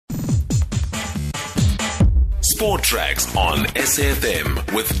Sport Tracks on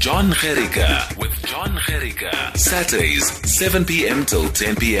SAFM with John Gericka. Saturdays, 7 p.m. till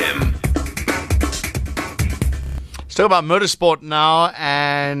 10 p.m. Let's talk about motorsport now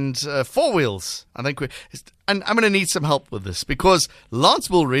and four wheels. And I'm going to need some help with this because Lance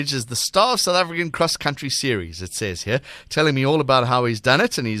Woolridge is the star of South African cross-country series, it says here, telling me all about how he's done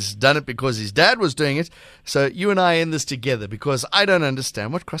it, and he's done it because his dad was doing it. So you and I are in this together because I don't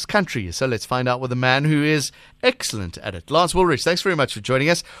understand what cross-country is. So let's find out with a man who is excellent at it. Lance Woolridge, thanks very much for joining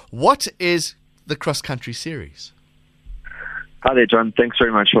us. What is the cross-country series? Hi there, John. Thanks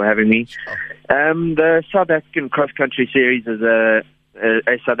very much for having me. The South African Cross Country Series is a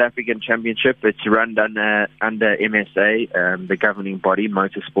South African championship. It's run under MSA, the governing body,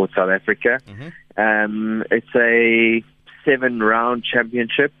 Motorsport South Africa. Mm-hmm. It's a 7-round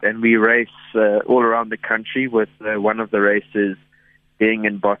championship, and we race all around the country, with one of the races being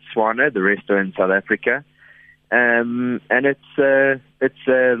in Botswana, the rest are in South Africa. And it's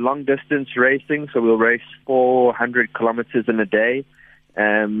long distance racing, so we'll race 400 kilometers in a day,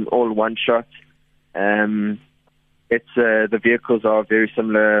 all one shot. The vehicles are very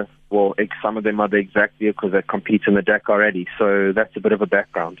similar. Well, some of them are the exact vehicles that compete in the Dakar Rally, so that's a bit of a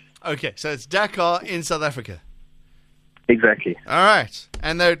background. Okay, so it's Dakar in South Africa. Exactly. All right,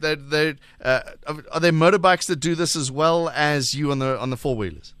 and are there motorbikes that do this as well as you on the four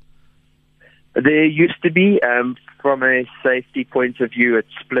wheelers? There used to be. From a safety point of view, it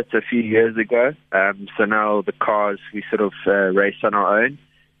split a few years ago. So now the cars, we sort of race on our own.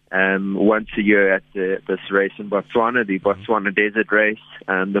 Once a year at this race in Botswana, the Botswana Desert Race.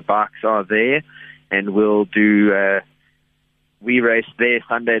 The bikes are there, and we'll do... we race there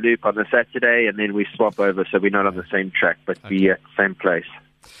Sunday loop on the Saturday, and then we swap over, so we're not on the same track, but we at the same place.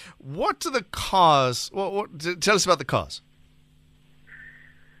 What do the cars... tell us about the cars.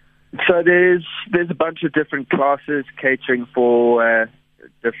 So there's a bunch of different classes catering for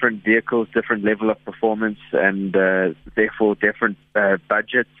different vehicles, different level of performance, and therefore different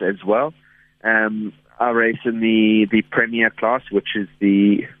budgets as well. I race in the Premier class, which is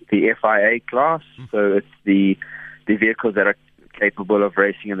the FIA class. So it's the vehicles that are capable of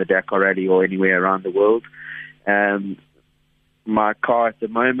racing in the Dakar Rally or anywhere around the world. My car at the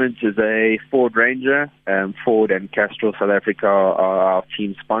moment is a Ford Ranger. Ford and Castrol South Africa are our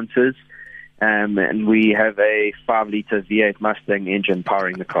team sponsors. And we have a 5-liter V8 Mustang engine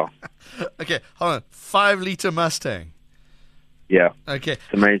powering the car. Okay, hold on. 5-liter Mustang? Yeah. Okay.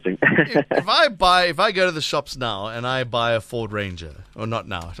 It's amazing. if I go to the shops now and I buy a Ford Ranger, or not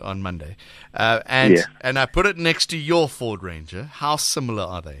now, on Monday, and I put it next to your Ford Ranger, how similar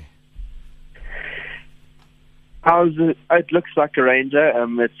are they? It looks like a Ranger.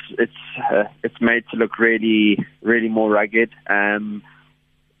 It's made to look really, really more rugged.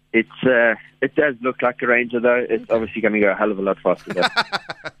 It does look like a Ranger, though. It's obviously going to go a hell of a lot faster.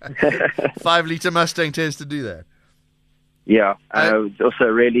 5-liter Mustang tends to do that. Yeah. Also,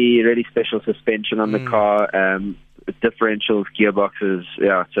 really, really special suspension on the car. Differentials, gearboxes.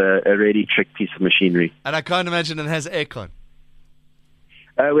 Yeah, it's a really trick piece of machinery. And I can't imagine it has aircon.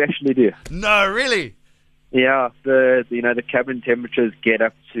 We actually do. No, really? Yeah, the cabin temperatures get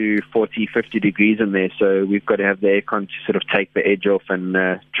up to 40, 50 degrees in there, so we've got to have the aircon to sort of take the edge off and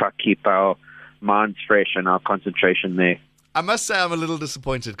try to keep our minds fresh and our concentration there. I must say I'm a little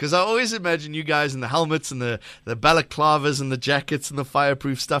disappointed because I always imagine you guys in the helmets and the balaclavas and the jackets and the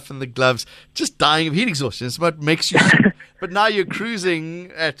fireproof stuff and the gloves just dying of heat exhaustion. It's what makes you... But now you're cruising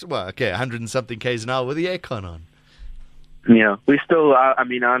at, 100 and something Ks an hour with the aircon on. Yeah, we still. I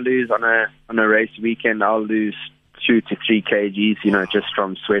lose on a race weekend. I'll lose 2 to 3 kgs. Just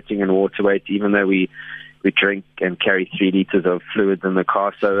from sweating and water weight. Even though we drink and carry 3 liters of fluids in the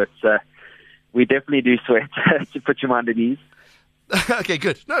car, so it's we definitely do sweat to put your mind at ease. Okay,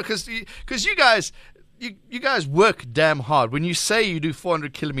 good. No, because you guys work damn hard. When you say you do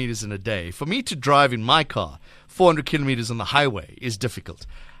 400 kilometers in a day, for me to drive in my car 400 kilometers on the highway is difficult.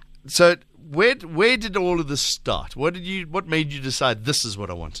 So where did all of this start? What made you decide this is what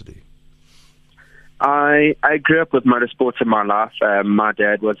I want to do? I grew up with motorsports in my life. My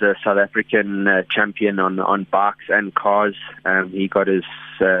dad was a South African champion on bikes and cars. He got his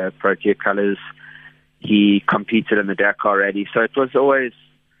Protea colours. He competed in the Dakar Rally. So it was always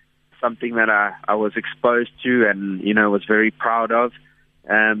something that I was exposed to and, was very proud of.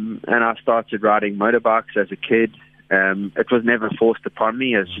 And I started riding motorbikes as a kid. It was never forced upon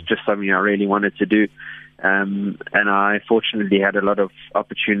me. It was just something I really wanted to do. And I fortunately had a lot of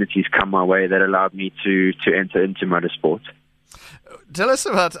opportunities come my way that allowed me to enter into motorsport. Tell us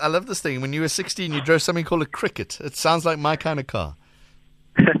about, I love this thing, when you were 16 you drove something called a Cricket. It sounds like my kind of car.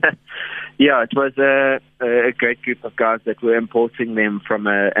 Yeah, it was a great group of guys that were importing them from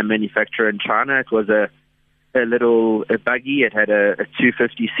a manufacturer in China. It was a buggy. It had a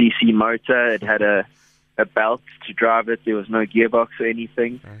 250cc motor. It had a belt to drive it. There was no gearbox or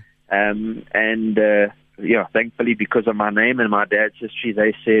anything. Thankfully, because of my name and my dad's history,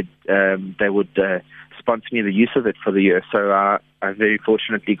 they said they would sponsor me the use of it for the year. So I very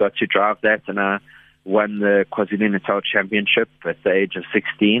fortunately got to drive that, and I won the KwaZulu-Natal Championship at the age of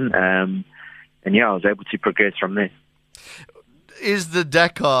 16. I was able to progress from there. Is the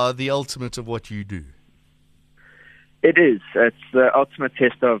Dakar the ultimate of what you do? It is. It's the ultimate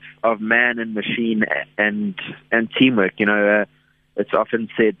test of man and machine and teamwork. It's often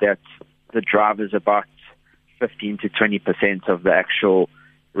said that the driver's about 15 to 20% of the actual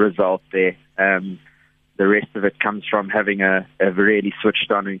result there. The rest of it comes from having a really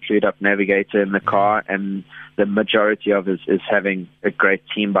switched on and clued up navigator in the car, and the majority of it is having a great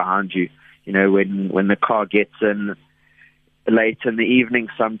team behind you. When the car gets in late in the evening,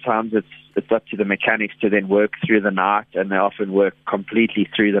 sometimes it's up to the mechanics to then work through the night, and they often work completely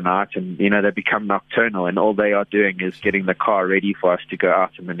through the night, and they become nocturnal, and all they are doing is getting the car ready for us to go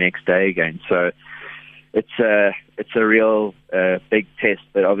out on the next day again. So it's a real big test,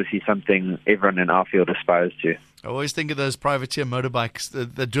 but obviously something everyone in our field aspires to. I always think of those privateer motorbikes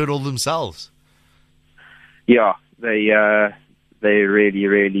that do it all themselves. Yeah, they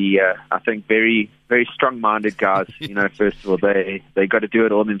really, I think, very, very strong-minded guys. First of all, they got to do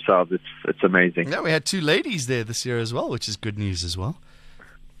it all themselves. It's amazing. Yeah, we had 2 ladies there this year as well, which is good news as well.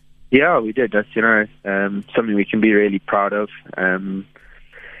 Yeah, we did. That's something we can be really proud of.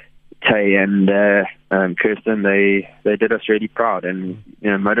 Tay and Kirsten, they did us really proud. And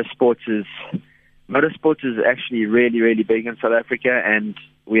motorsports is actually really, really big in South Africa, and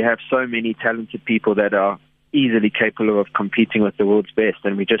we have so many talented people that are easily capable of competing with the world's best,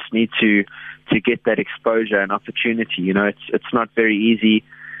 and we just need to get that exposure and opportunity. It's not very easy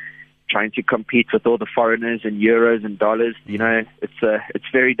trying to compete with all the foreigners and euros and dollars. It's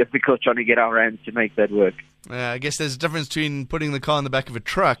very difficult trying to get our hands to make that work. I guess there's a difference between putting the car in the back of a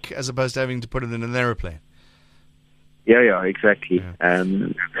truck as opposed to having to put it in an aeroplane. Yeah, exactly. Yeah.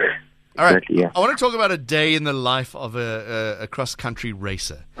 All right. Exactly, yeah. I want to talk about a day in the life of a cross-country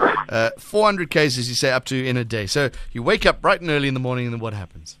racer. 400 Ks, as you say, up to in a day. So you wake up bright and early in the morning, and then what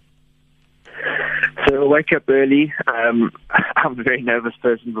happens? So I wake up early. I'm a very nervous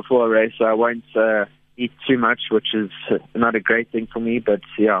person before a race, so I won't eat too much, which is not a great thing for me. But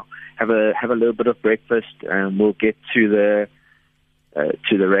have a little bit of breakfast, and we'll get to the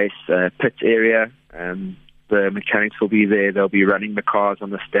race pit area. The mechanics will be there. They'll be running the cars on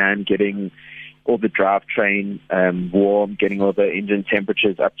the stand, getting all the drivetrain warm, getting all the engine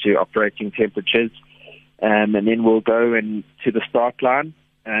temperatures up to operating temperatures. And then we'll go to the start line,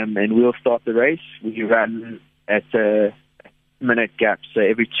 and we'll start the race. We run at a minute gap, so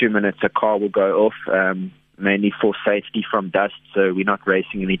every 2 minutes a car will go off, mainly for safety from dust, so we're not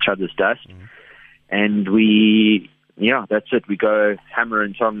racing in each other's dust. And that's it. We go hammer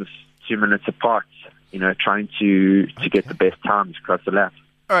and tongs 2 minutes apart, trying to get the best times across the lap.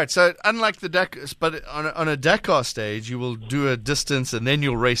 All right, so unlike the Dakar, but on a Dakar stage, you will do a distance, and then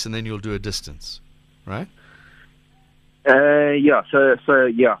you'll race, and then you'll do a distance, right? So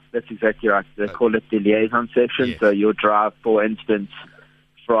that's exactly right. They call it the liaison section. Yes. So you'll drive, for instance,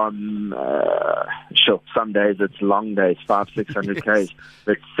 from some days it's long days, 500-600 k's.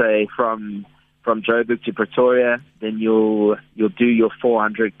 Let's say from Joburg to Pretoria, then you'll do your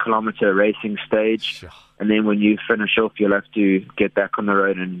 400-kilometer racing stage, Sure. and then when you finish off, you'll have to get back on the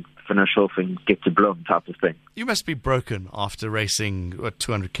road and finish off and get to Bloem, type of thing. You must be broken after racing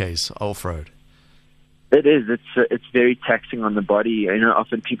 200 Ks off-road. It is. It's very taxing on the body.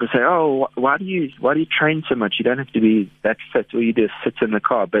 Often people say, "Oh, why do you train so much? You don't have to be that fit. All you do is sit in the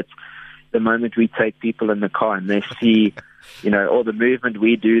car." But the moment we take people in the car and they see, all the movement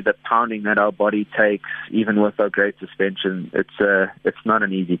we do, the pounding that our body takes, even with our great suspension, it's not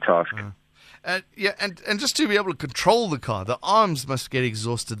an easy task. And just to be able to control the car, the arms must get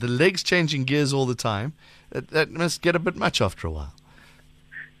exhausted. The legs changing gears all the time. That must get a bit much after a while.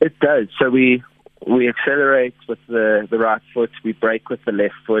 It does. So we accelerate with the right foot. We brake with the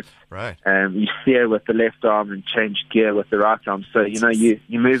left foot. Right. You steer with the left arm and change gear with the right arm. So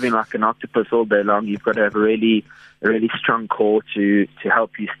you're moving like an octopus all day long. You've got to have a really strong core to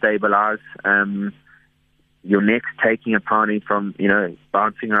help you stabilize. Your neck's taking a pounding from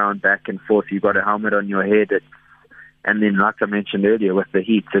bouncing around back and forth. You've got a helmet on your head. And then, like I mentioned earlier, with the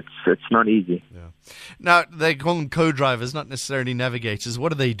heat, it's not easy. Yeah. Now they call them co-drivers, not necessarily navigators. What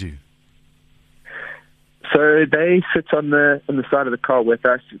do they do? So they sit on the side of the car with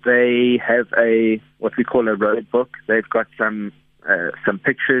us. They have what we call a road book. They've got some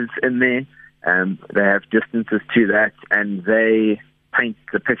pictures in there. They have distances to that, and they paint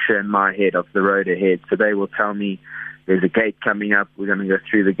the picture in my head of the road ahead. So they will tell me there's a gate coming up. We're going to go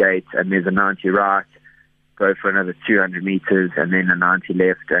through the gate, and there's a 90 right. Go for another 200 meters, and then a 90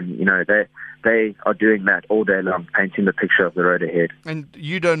 left. And they are doing that all day long, painting the picture of the road ahead. And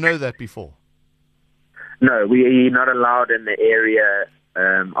you don't know that before? No, we're not allowed in the area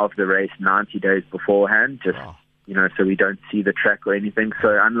of the race 90 days beforehand, so we don't see the track or anything.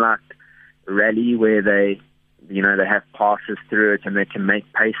 So unlike rally where they have passes through it and they can make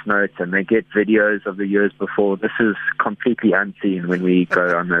pace notes and they get videos of the years before, this is completely unseen when we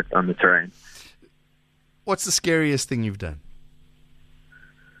go on the terrain. What's the scariest thing you've done?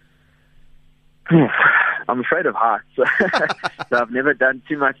 I'm afraid of heights, so I've never done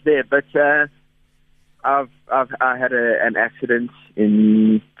too much there, but I had an accident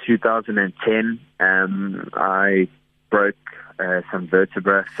in 2010. I broke some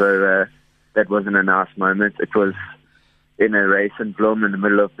vertebra, so that wasn't a nice moment. It was in a race in Bloem in the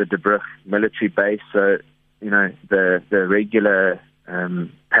middle of the Dakar military base, so the regular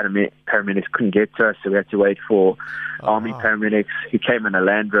paramedics couldn't get to us, so we had to wait for army paramedics who came in a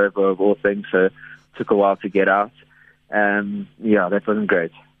Land Rover of all things, so it took a while to get out. That wasn't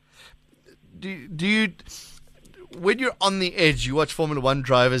great. Do you, when you're on the edge, you watch Formula One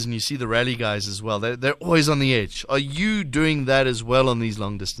drivers and you see the rally guys as well. They're always on the edge. Are you doing that as well on these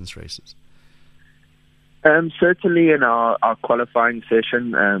long distance races? Certainly in our qualifying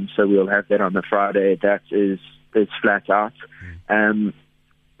session. So we'll have that on the Friday. That is flat out.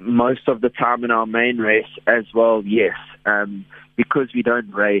 Most of the time in our main race as well, yes. Because we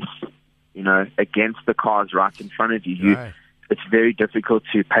don't race, against the cars right in front of you. Right. It's very difficult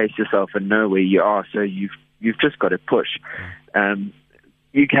to pace yourself and know where you are. So you've just got to push.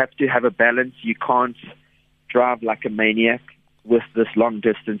 You have to have a balance. You can't drive like a maniac with this long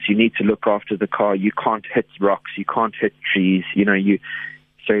distance. You need to look after the car. You can't hit rocks. You can't hit trees.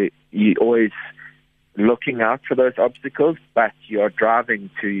 So you always looking out for those obstacles, but you are driving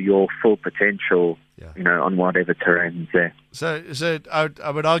to your full potential. On whatever terrain is there. So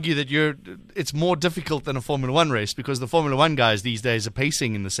I would argue that it's more difficult than a Formula One race because the Formula One guys these days are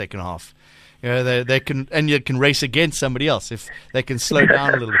pacing in the second half. They can race against somebody else if they can slow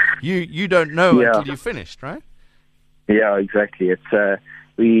down a little. You don't know until you're finished, right? Yeah, exactly. It's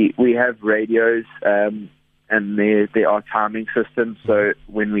we have radios and there are timing systems. So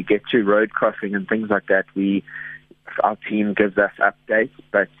when we get to road crossing and things like that, our team gives us updates,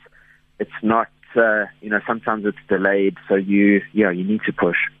 but it's not. Sometimes it's delayed, so you need to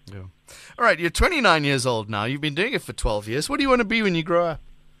push. Yeah. All right, you're 29 years old now. You've been doing it for 12 years. What do you want to be when you grow up?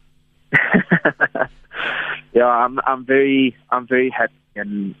 I'm very happy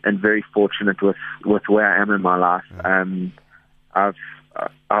and very fortunate with where I am in my life. I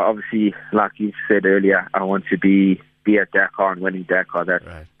obviously, like you said earlier, I want to be at Dakar and winning Dakar.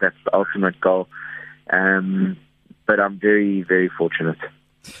 That's the ultimate goal. But I'm very, very fortunate.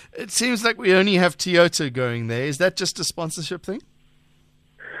 It seems like we only have Toyota going there. Is that just a sponsorship thing?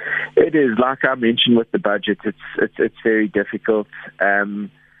 It is. Like I mentioned with the budget, it's very difficult.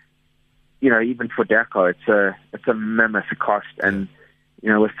 Even for Dakar, it's a mammoth cost, and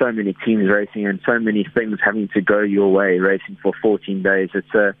with so many teams racing and so many things having to go your way, racing for 14 days,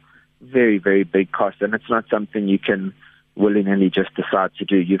 it's a very, very big cost, and it's not something you can willy-nilly just decide to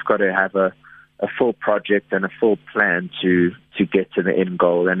do. You've got to have a full project and a full plan to get to the end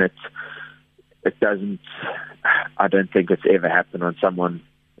goal, and it doesn't. I don't think it's ever happened on someone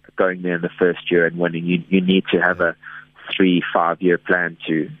going there in the first year and winning. You need to have a 3-5 year plan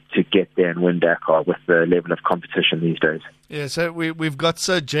to get there and win Dakar with the level of competition these days. Yeah, so we've got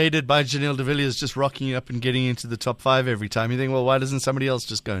so jaded by Janelle de Villiers just rocking up and getting into the top 5 every time. You think, well, why doesn't somebody else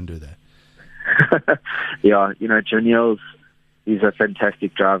just go and do that? Yeah, he's a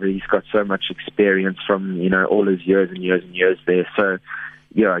fantastic driver. He's got so much experience from, all his years and years and years there. So,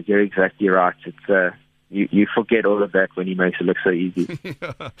 yeah, you're exactly right. It's you forget all of that when he makes it look so easy.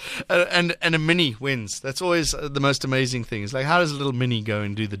 And a mini wins. That's always the most amazing thing. It's like, how does a little mini go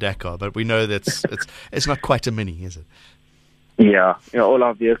and do the Dakar? But we know that it's not quite a mini, is it? Yeah, all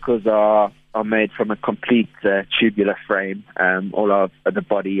our vehicles are made from a complete tubular frame. All of the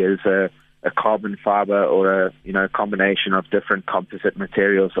body is a carbon fiber or a combination of different composite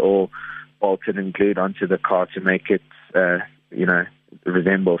materials, all bolted and glued onto the car to make it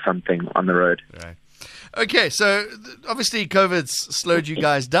resemble something on the road. Right. Okay, so obviously COVID's slowed you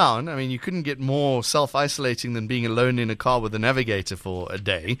guys down. I mean, you couldn't get more self-isolating than being alone in a car with a navigator for a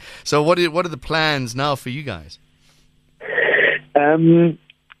day. So what are the plans now for you guys?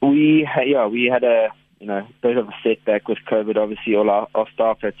 We had a bit of a setback with COVID. Obviously, all our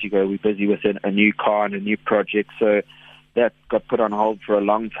staff had to go. We're busy with a new car and a new project, so that got put on hold for a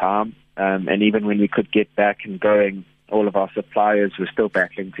long time. And even when we could get back and going, all of our suppliers were still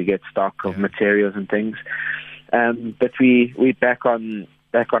battling to get stock of materials and things. But we're back on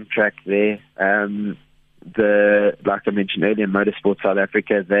track there. Like I mentioned earlier, Motorsport South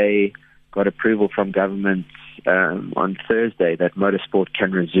Africa, they got approval from government on Thursday that motorsport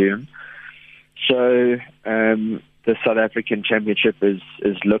can resume. So the South African Championship is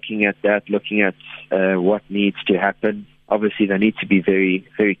looking at that, looking at what needs to happen. Obviously, they need to be very,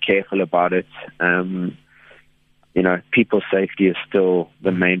 very careful about it. People's safety is still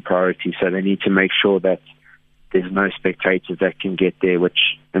the main priority, so they need to make sure that there's no spectators that can get there,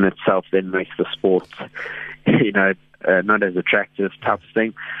 which in itself then makes the sport, not as attractive type of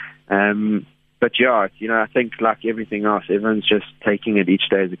thing. But I think like everything else, everyone's just taking it each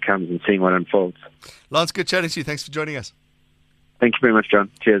day as it comes and seeing what unfolds. Lance, good chatting to you. Thanks for joining us. Thank you very much,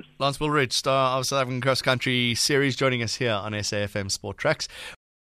 John. Cheers. Lance Woolridge, star of South African Cross Country Series, joining us here on SAFM Sport Tracks.